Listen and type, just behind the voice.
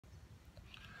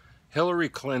Hillary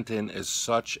Clinton is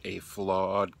such a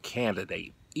flawed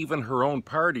candidate. Even her own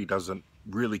party doesn't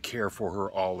really care for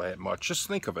her all that much. Just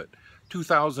think of it.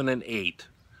 2008,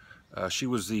 she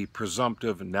was the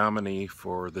presumptive nominee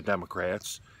for the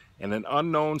Democrats, and an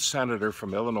unknown senator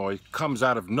from Illinois comes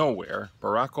out of nowhere,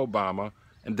 Barack Obama,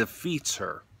 and defeats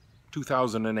her.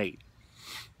 2008.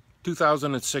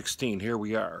 2016, here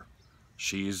we are.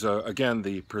 She's, again,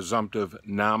 the presumptive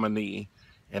nominee,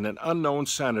 and an unknown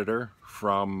senator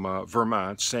from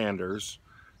Vermont, Sanders,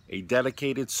 a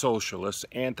dedicated socialist,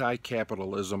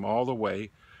 anti-capitalism all the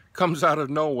way, comes out of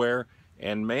nowhere,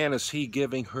 and man, is he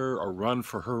giving her a run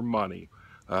for her money.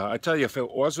 I tell you, if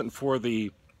it wasn't for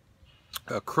the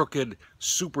crooked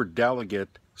superdelegate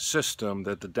system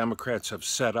that the Democrats have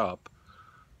set up,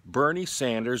 Bernie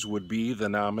Sanders would be the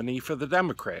nominee for the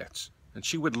Democrats, and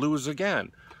she would lose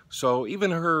again. So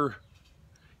even her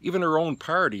own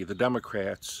party, the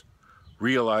Democrats,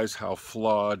 realize how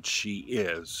flawed she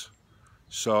is.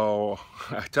 So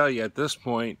I tell you, at this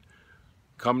point,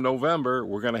 come November,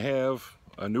 we're going to have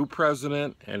a new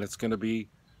president, and it's going to be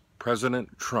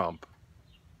President Trump.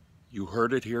 You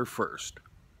heard it here first.